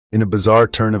In a bizarre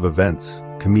turn of events,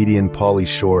 comedian Pauly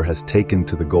has taken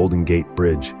to the Golden Gate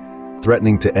Bridge,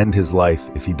 threatening to end his life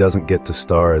if he doesn't get to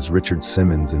star as Richard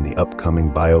Simmons in the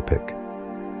upcoming biopic.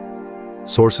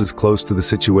 Sources close to the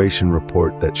situation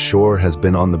report that Shore has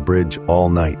been on the bridge all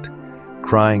night,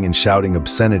 crying and shouting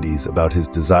obscenities about his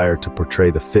desire to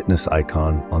portray the fitness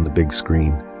icon on the big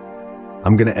screen.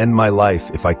 "I'm gonna end my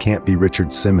life if I can't be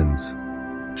Richard Simmons,"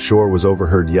 Shore was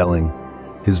overheard yelling,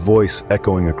 his voice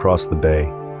echoing across the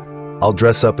bay. "I'll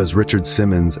dress up as Richard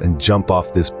Simmons and jump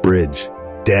off this bridge.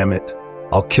 Damn it,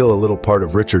 I'll kill a little part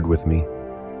of Richard with me."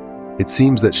 It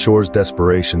seems that Shore's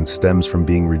desperation stems from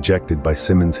being rejected by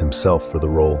Simmons himself for the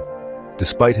role.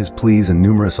 Despite his pleas and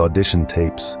numerous audition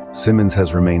tapes, Simmons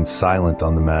has remained silent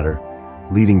on the matter,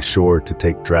 leading Shore to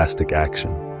take drastic action.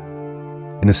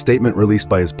 In a statement released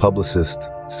by his publicist,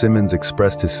 Simmons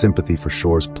expressed his sympathy for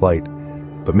Shore's plight,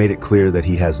 but made it clear that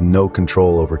he has no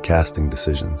control over casting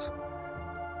decisions.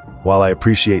 "While I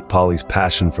appreciate Pauly's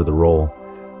passion for the role,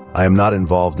 I am not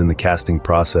involved in the casting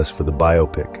process for the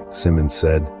biopic," Simmons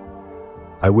said.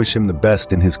 "I wish him the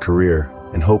best in his career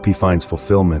and hope he finds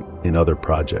fulfillment in other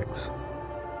projects."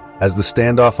 As the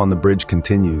standoff on the bridge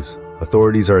continues,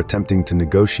 authorities are attempting to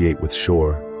negotiate with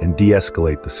Shore and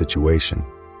de-escalate the situation.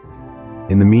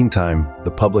 In the meantime,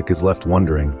 the public is left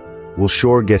wondering, will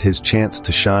Shore get his chance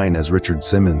to shine as Richard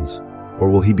Simmons, or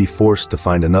will he be forced to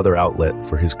find another outlet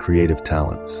for his creative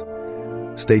talents?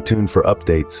 Stay tuned for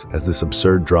updates as this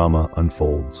absurd drama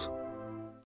unfolds.